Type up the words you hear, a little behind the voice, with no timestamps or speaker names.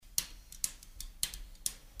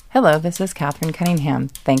Hello, this is Catherine Cunningham.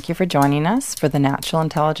 Thank you for joining us for the Natural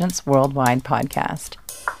Intelligence Worldwide podcast.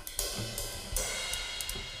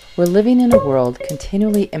 We're living in a world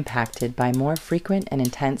continually impacted by more frequent and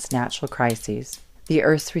intense natural crises, the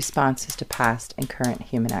Earth's responses to past and current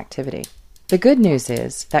human activity. The good news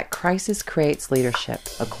is that crisis creates leadership,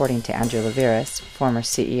 according to Andrew Liveris, former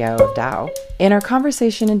CEO of Dow. In our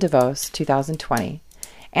conversation in Davos 2020,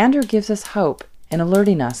 Andrew gives us hope in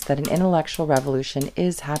alerting us that an intellectual revolution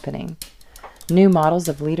is happening. New models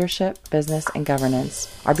of leadership, business, and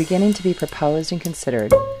governance are beginning to be proposed and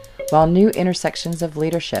considered, while new intersections of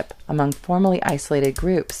leadership among formerly isolated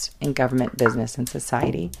groups in government, business, and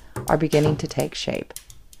society are beginning to take shape.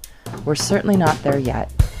 We're certainly not there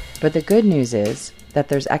yet, but the good news is that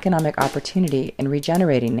there's economic opportunity in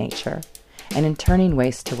regenerating nature and in turning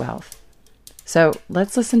waste to wealth. So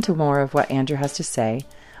let's listen to more of what Andrew has to say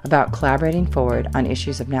about collaborating forward on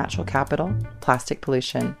issues of natural capital, plastic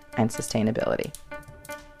pollution, and sustainability.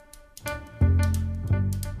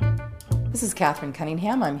 This is Catherine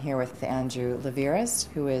Cunningham. I'm here with Andrew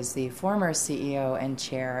Liveris, who is the former CEO and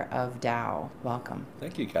chair of Dow. Welcome.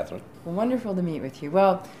 Thank you, Catherine. Well, wonderful to meet with you.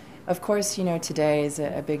 Well, of course, today is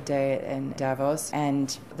a big day in Davos,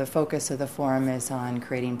 and the focus of the forum is on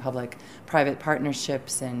creating public-private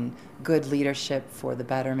partnerships and good leadership for the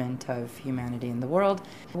betterment of humanity in the world.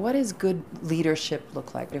 What does good leadership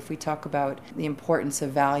look like? If we talk about the importance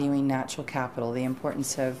of valuing natural capital, the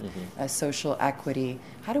importance of social equity,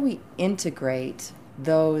 how do we integrate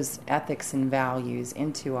those ethics and values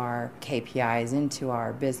into our KPIs, into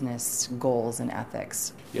our business goals and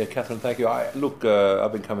ethics? Yeah, Catherine, thank you. I've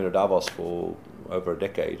been coming to Davos for over a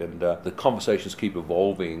decade, and the conversations keep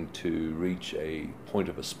evolving to reach a point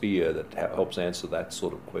of a spear that helps answer that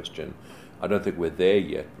sort of question. I don't think we're there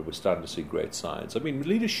yet, but we're starting to see great signs. I mean,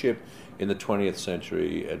 leadership in the 20th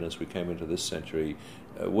century, and as we came into this century,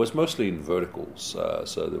 was mostly in verticals.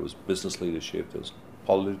 So there was business leadership, there was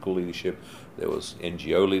political leadership, there was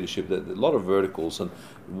NGO leadership, there a lot of verticals. And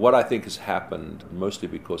what I think has happened, mostly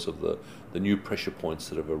because of the new pressure points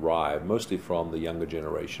that have arrived, mostly from the younger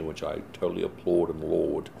generation, which I totally applaud and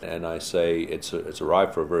laud. And I say it's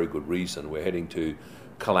arrived for a very good reason. We're heading to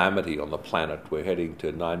calamity on the planet. We're heading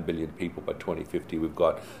to 9 billion people by 2050. We've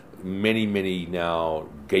got many now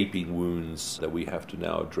gaping wounds that we have to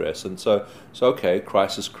now address. And so okay,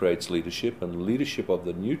 crisis creates leadership, and leadership of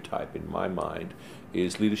the new type, in my mind,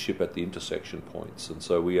 is leadership at the intersection points. And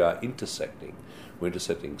so we are intersecting. We're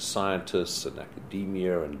intersecting scientists and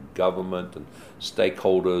academia and government and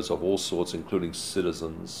stakeholders of all sorts, including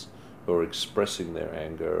citizens, who are expressing their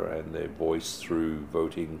anger and their voice through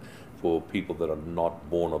voting for people that are not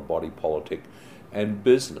born of body politic, and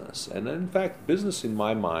business. And in fact, business in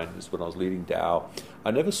my mind is when I was leading Dow,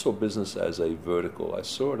 I never saw business as a vertical. I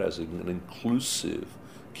saw it as an inclusive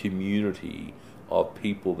community of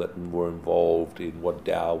people that were involved in what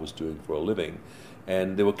Dow was doing for a living.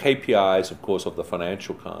 And there were KPIs, of course, of the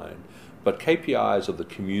financial kind, but KPIs of the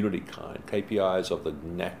community kind, KPIs of the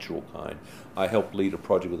natural kind. I helped lead a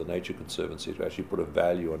project with the Nature Conservancy to actually put a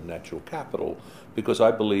value on natural capital, because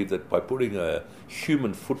I believe that by putting a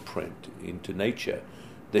human footprint into nature,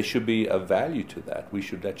 there should be a value to that. We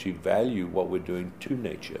should actually value what we're doing to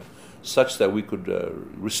nature, such that we could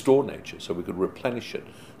restore nature, so we could replenish it,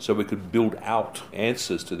 so we could build out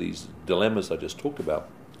answers to these dilemmas I just talked about,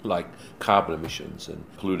 like carbon emissions and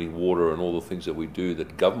polluting water and all the things that we do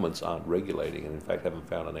that governments aren't regulating and in fact haven't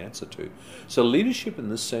found an answer to. So leadership in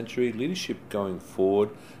this century, leadership going forward,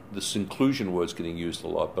 this inclusion word's getting used a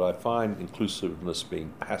lot, but I find inclusiveness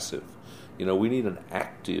being passive. We need an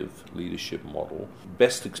active leadership model,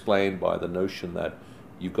 best explained by the notion that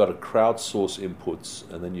you've got to crowdsource inputs,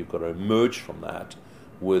 and then you've got to emerge from that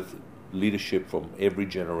with leadership from every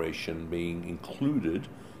generation being included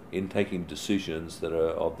in taking decisions that are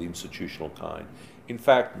of the institutional kind. In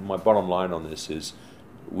fact, my bottom line on this is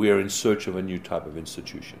we are in search of a new type of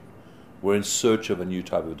institution. We're in search of a new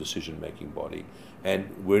type of decision-making body,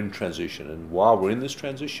 and we're in transition. And while we're in this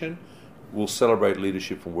transition, we'll celebrate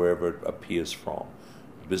leadership from wherever it appears from.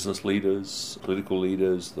 Business leaders, political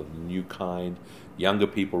leaders, the new kind, younger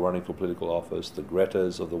people running for political office, the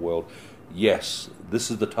Gretas of the world. Yes,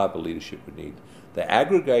 this is the type of leadership we need. They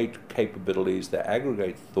aggregate capabilities, they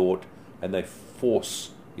aggregate thought, and they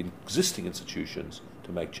force existing institutions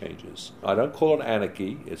to make changes. I don't call it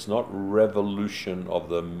anarchy. It's not revolution of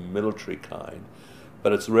the military kind,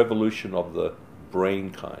 but it's revolution of the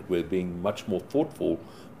brain kind. We're being much more thoughtful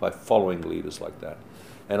by following leaders like that.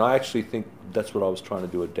 And I actually think that's what I was trying to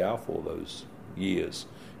do at Dow for those years,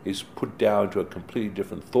 is put Dow into a completely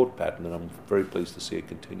different thought pattern, and I'm very pleased to see it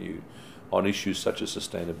continue. on issues such as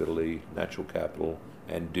sustainability, natural capital,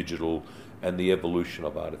 and digital, and the evolution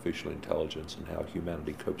of artificial intelligence and how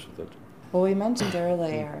humanity copes with it. Well, we mentioned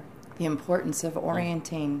earlier the importance of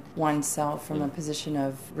orienting oneself from a position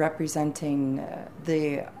of representing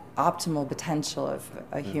the optimal potential of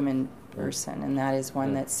a human person, and that is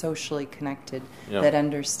one that's socially connected, that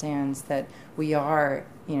understands that we are,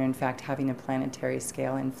 in fact, having a planetary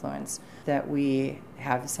scale influence, that we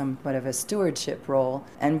have somewhat of a stewardship role.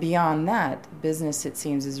 And beyond that, business, it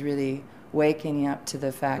seems, is really waking up to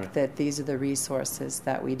the fact that these are the resources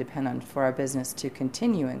that we depend on for our business to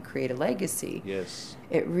continue and create a legacy. Yes.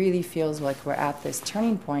 It really feels like we're at this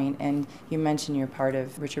turning point, and you mentioned you're part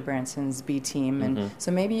of Richard Branson's B Team, and so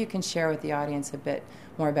maybe you can share with the audience a bit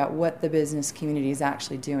more about what the business community is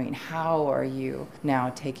actually doing. How are you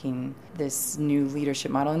now taking this new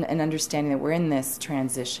leadership model and understanding that we're in this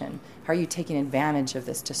transition? How are you taking advantage of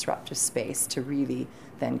this disruptive space to really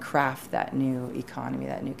then craft that new economy,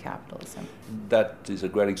 that new capitalism? That is a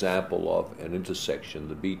great example of an intersection.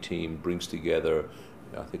 The B Team brings together,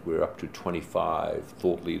 I think we're up to 25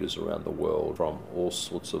 thought leaders around the world from all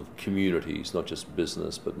sorts of communities, not just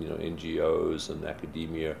business, but NGOs and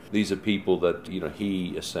academia. These are people that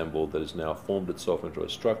he assembled that has now formed itself into a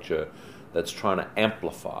structure that's trying to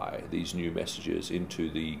amplify these new messages into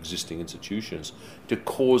the existing institutions to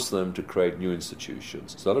cause them to create new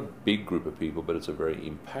institutions. It's not a big group of people, but it's a very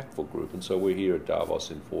impactful group. And so we're here at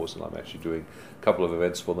Davos in Force, and I'm actually doing a couple of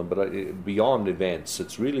events for them. But beyond events,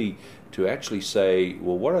 it's really to actually say,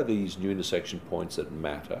 well, what are these new intersection points that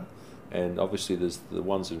matter? And obviously there's the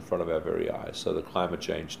ones in front of our very eyes. So the climate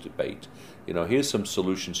change debate. Here's some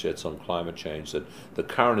solution sets on climate change that the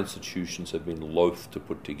current institutions have been loath to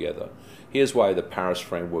put together. Here's why the Paris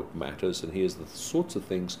framework matters, and here's the sorts of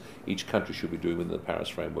things each country should be doing within the Paris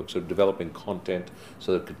framework. So developing content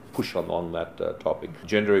so that it could push along that topic.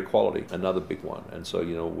 Gender equality, another big one. And so,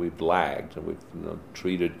 we've lagged and we've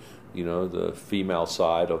treated, the female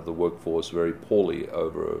side of the workforce very poorly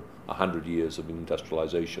over 100 years of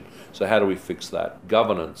industrialization. So how do we fix that?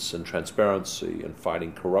 Governance and transparency and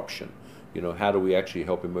fighting corruption. How do we actually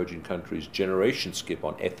help emerging countries generation skip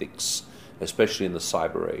on ethics, especially in the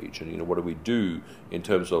cyber age? And, what do we do in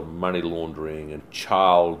terms of money laundering and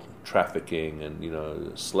child trafficking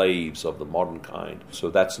and, slaves of the modern kind? So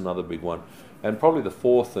that's another big one. And probably the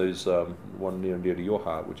fourth is one near and dear to your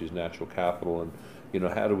heart, which is natural capital. And,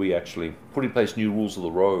 how do we actually put in place new rules of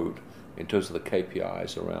the road in terms of the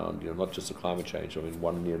KPIs around, not just the climate change.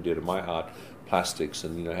 One near and dear to my heart, plastics,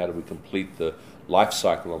 and, how do we complete the life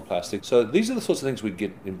cycle on plastic? So these are the sorts of things we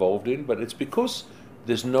get involved in, but it's because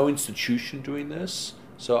there's no institution doing this.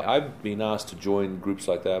 So I've been asked to join groups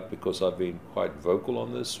like that because I've been quite vocal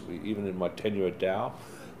on this, even in my tenure at Dow.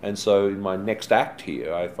 And so in my next act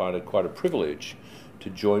here, I find it quite a privilege to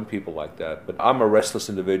join people like that. But I'm a restless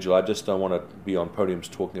individual. I just don't want to be on podiums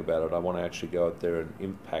talking about it. I want to actually go out there and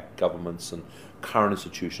impact governments and current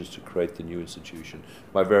institutions to create the new institution.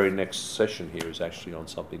 My very next session here is actually on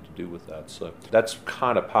something to do with that. So that's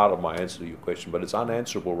kind of part of my answer to your question, but it's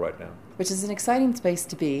unanswerable right now. Which is an exciting space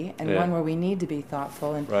to be, and one where we need to be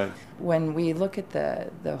thoughtful. And when we look at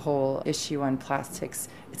the whole issue on plastics,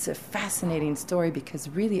 it's a fascinating story because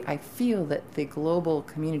really I feel that the global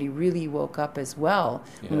community really woke up as well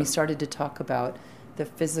when we started to talk about the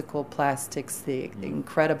physical plastics, the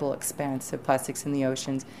incredible expanse of plastics in the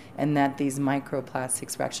oceans, and that these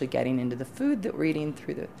microplastics were actually getting into the food that we're eating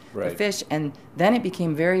through the fish. And then it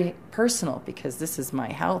became very personal because this is my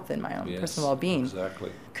health and my own personal well-being.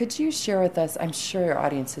 Exactly. Could you share with us, I'm sure your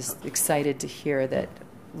audience is excited to hear that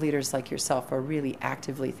leaders like yourself are really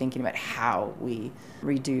actively thinking about how we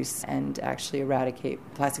reduce and actually eradicate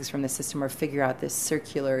plastics from the system or figure out this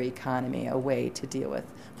circular economy, a way to deal with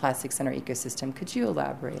plastics in our ecosystem. Could you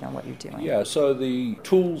elaborate on what you're doing? Yeah, so the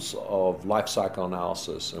tools of life cycle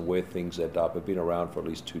analysis and where things end up have been around for at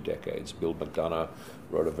least 2 decades. Bill McDonough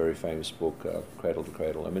wrote a very famous book, Cradle to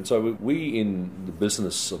Cradle. So we in the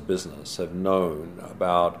business of business have known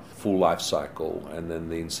about full life cycle and then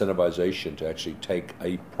the incentivization to actually take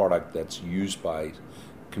a product that's used by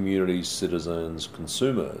communities, citizens,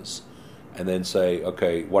 consumers, and then say,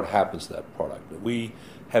 okay, what happens to that product? We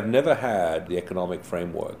have never had the economic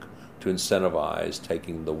framework to incentivize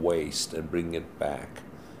taking the waste and bringing it back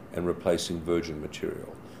and replacing virgin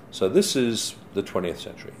material. So this is the 20th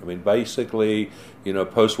century. Basically,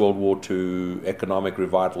 post-World War II, economic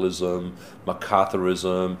revitalism,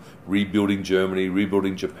 MacArthurism, rebuilding Germany,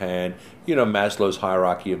 rebuilding Japan, Maslow's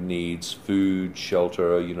hierarchy of needs, food,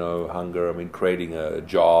 shelter, hunger, creating a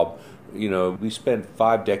job. We spent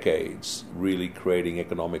 5 decades really creating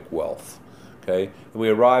economic wealth, Okay, and we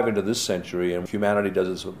arrive into this century and humanity does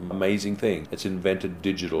this amazing thing. It's invented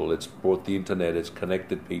digital, it's brought the internet, it's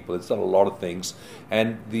connected people, it's done a lot of things.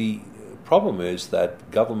 And the problem is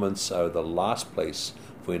that governments are the last place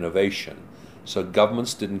for innovation. So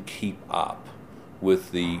governments didn't keep up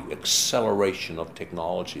with the acceleration of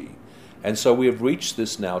technology. And so we have reached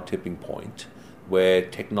this now tipping point where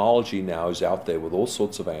technology now is out there with all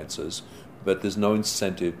sorts of answers, but there's no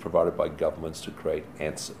incentive provided by governments to create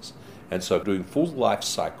answers. And so doing full life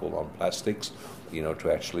cycle on plastics,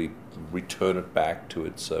 to actually return it back to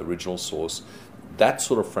its original source, that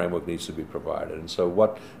sort of framework needs to be provided. And so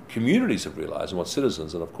what communities have realized, and what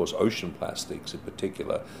citizens, and of course ocean plastics in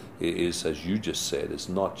particular, is, as you just said, is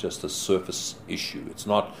not just a surface issue. It's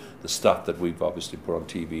not the stuff that we've obviously put on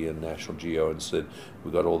TV and National Geo and said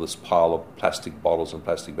we've got all this pile of plastic bottles and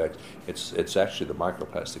plastic bags. It's actually the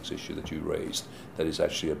microplastics issue that you raised that is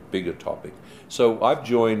actually a bigger topic. So I've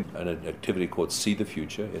joined an activity called See the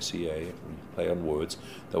Future, SEA, play on words,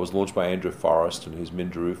 that was launched by Andrew Forrest and his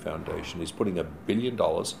Minderoo Foundation. He's putting $1 billion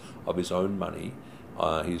of his own money.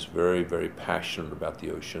 He's very, very passionate about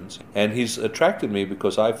the oceans. And he's attracted me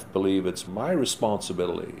because I believe it's my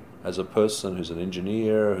responsibility as a person who's an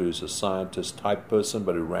engineer, who's a scientist type person,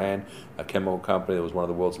 but who ran a chemical company that was one of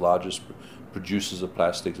the world's largest producers of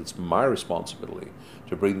plastics. It's my responsibility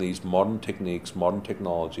to bring these modern techniques, modern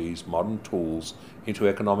technologies, modern tools into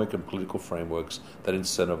economic and political frameworks that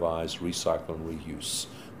incentivize recycle and reuse,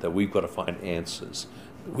 that we've got to find answers.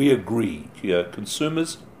 We agree,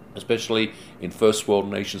 consumers, especially in first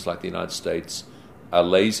world nations like the United States, are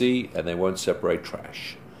lazy and they won't separate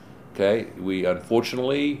trash. Okay, we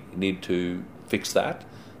unfortunately need to fix that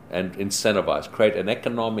and incentivize, create an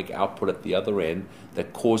economic output at the other end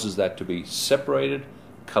that causes that to be separated,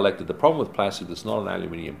 collected. The problem with plastic is not an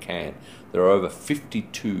aluminium can. There are over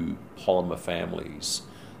 52 polymer families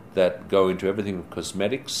that go into everything from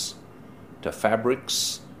cosmetics to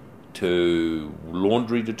fabrics to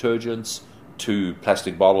laundry detergents to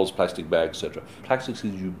plastic bottles, plastic bags, etc. Plastics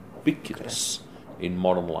is ubiquitous in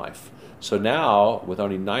modern life. So now, with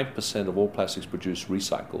only 9% of all plastics produced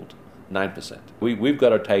recycled, 9%, we've got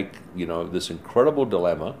to take this incredible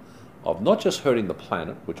dilemma of not just hurting the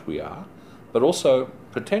planet, which we are, but also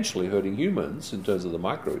potentially hurting humans in terms of the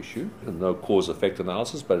micro issue. No cause-effect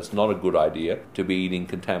analysis, but it's not a good idea to be eating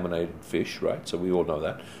contaminated fish, right? So we all know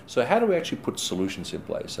that. So how do we actually put solutions in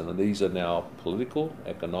place? And these are now political,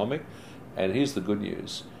 economic, and here's the good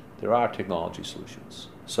news. There are technology solutions.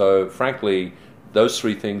 So frankly, those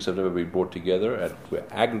three things have never been brought together, and we're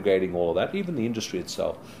aggregating all of that. Even the industry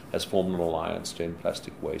itself has formed an alliance to end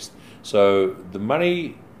plastic waste. So the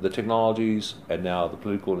money, the technologies, and now the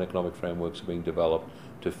political and economic frameworks are being developed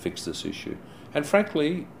to fix this issue. And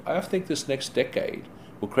frankly, I think this next decade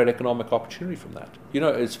will create economic opportunity from that.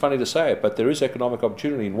 It's funny to say it, but there is economic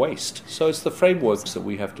opportunity in waste. So it's the frameworks that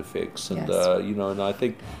we have to fix. And, yes. And I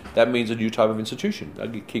think that means a new type of institution. I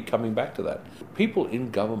keep coming back to that. People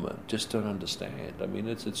in government just don't understand. I mean,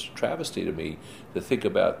 it's a travesty to me to think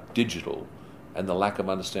about digital and the lack of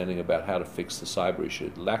understanding about how to fix the cyber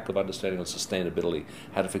issue, lack of understanding on sustainability,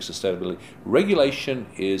 how to fix sustainability. Regulation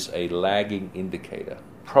is a lagging indicator.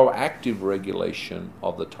 Proactive regulation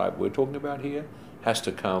of the type we're talking about here has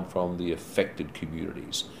to come from the affected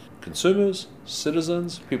communities. Consumers,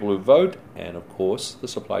 citizens, people who vote, and of course the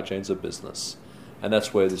supply chains of business. And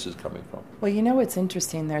that's where this is coming from. Well, what's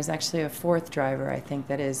interesting, there's actually a fourth driver, I think,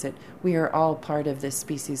 that is that we are all part of this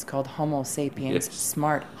species called Homo sapiens, yes.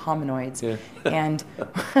 Smart hominoids. Yeah. And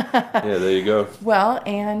yeah, there you go. Well,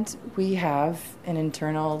 and we have an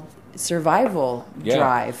internal survival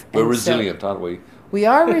drive. We're and resilient, aren't we? We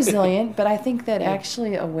are resilient, but I think that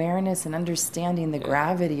actually awareness and understanding the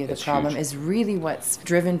gravity of the problem huge. is really what's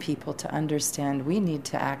driven people to understand we need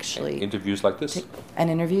to actually... Interviews like this. And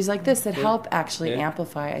interviews like this that help actually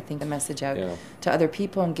amplify, I think, the message out to other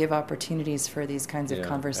people and give opportunities for these kinds of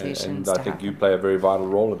conversations and to I think happen. you play a very vital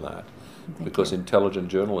role in that. Thank because you. Intelligent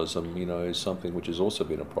journalism, is something which has also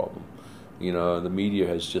been a problem. The media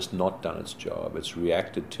has just not done its job. It's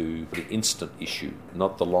reacted to the instant issue,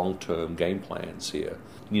 not the long-term game plans here.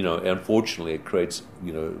 Unfortunately, it creates,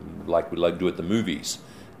 like we like to do at the movies,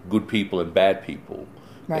 good people and bad people.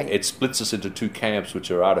 Right. It splits us into two camps which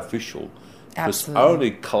are artificial. Absolutely. Because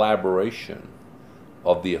only collaboration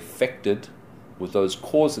of the affected with those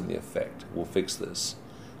causing the effect will fix this.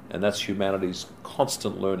 And that's humanity's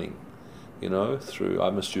constant learning, through,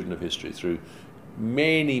 I'm a student of history, through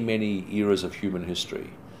many, many eras of human history,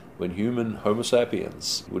 when Homo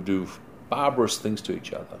sapiens would do barbarous things to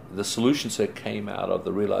each other. The solution set came out of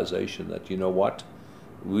the realization that,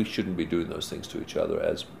 we shouldn't be doing those things to each other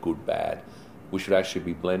as good, bad. we should actually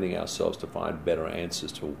be blending ourselves to find better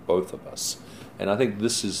answers to both of us. And I think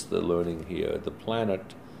this is the learning here. The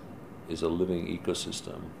planet is a living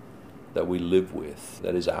ecosystem that we live with,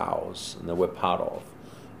 that is ours, and that we're part of.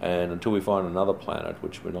 And until we find another planet,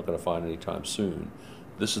 which we're not going to find anytime soon,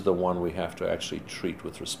 this is the one we have to actually treat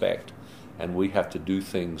with respect. And we have to do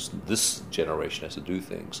things, this generation has to do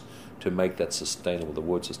things to make that sustainable. The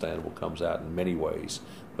word sustainable comes out in many ways.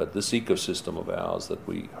 But this ecosystem of ours that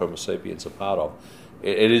we, Homo sapiens, are part of,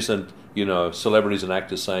 it isn't, celebrities and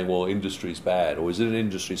actors saying, well, industry's bad, or is it an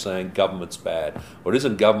industry saying government's bad, or it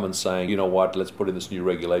isn't government saying, you know what, let's put in this new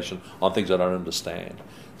regulation on things I don't understand.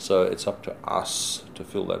 So it's up to us to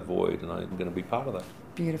fill that void, and I'm going to be part of that.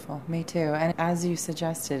 Beautiful. Me too. And as you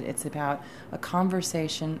suggested, it's about a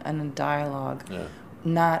conversation and a dialogue,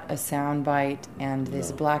 not a soundbite and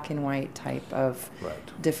this black and white type of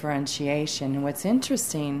differentiation. And what's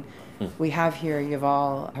interesting, we have here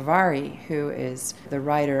Yuval Harari, who is the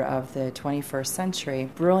writer of the 21st century.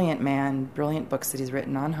 Brilliant man, brilliant books that he's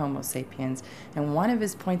written on Homo sapiens. And one of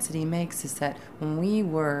his points that he makes is that when we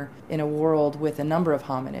were in a world with a number of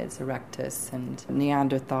hominids, Erectus and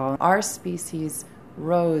Neanderthal, our species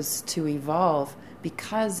rose to evolve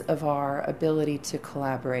because of our ability to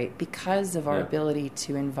collaborate, because of our ability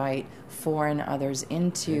to invite foreign others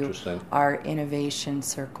into our innovation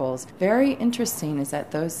circles. Very interesting is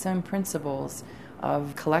that those same principles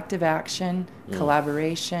of collective action,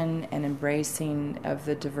 collaboration, and embracing of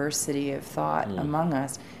the diversity of thought among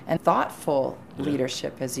us, and thoughtful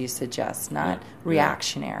leadership, as you suggest, not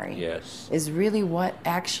reactionary, is really what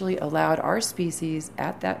actually allowed our species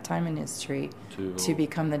at that time in history to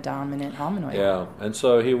become the dominant hominoid. Yeah, and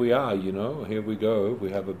so here we are, here we go.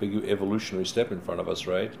 We have a big evolutionary step in front of us,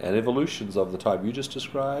 right? And evolutions of the type you just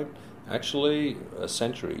described, actually,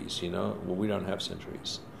 centuries, well, we don't have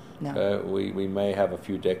centuries. No. We may have a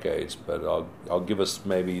few decades, but I'll give us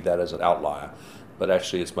maybe that as an outlier. But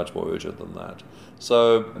actually, it's much more urgent than that.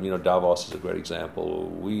 So, Davos is a great example.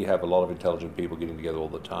 We have a lot of intelligent people getting together all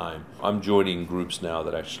the time. I'm joining groups now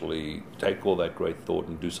that actually take all that great thought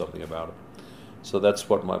and do something about it. So that's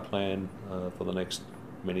what my plan for the next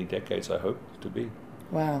many decades, I hope, to be.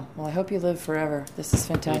 Wow. Well, I hope you live forever. This is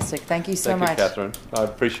fantastic. Thank you so much. Thank you, Catherine. I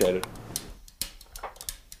appreciate it.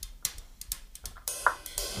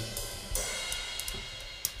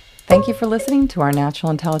 Thank you for listening to our Natural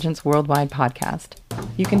Intelligence Worldwide podcast.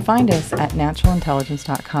 You can find us at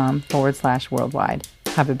naturalintelligence.com/worldwide.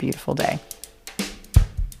 Have a beautiful day.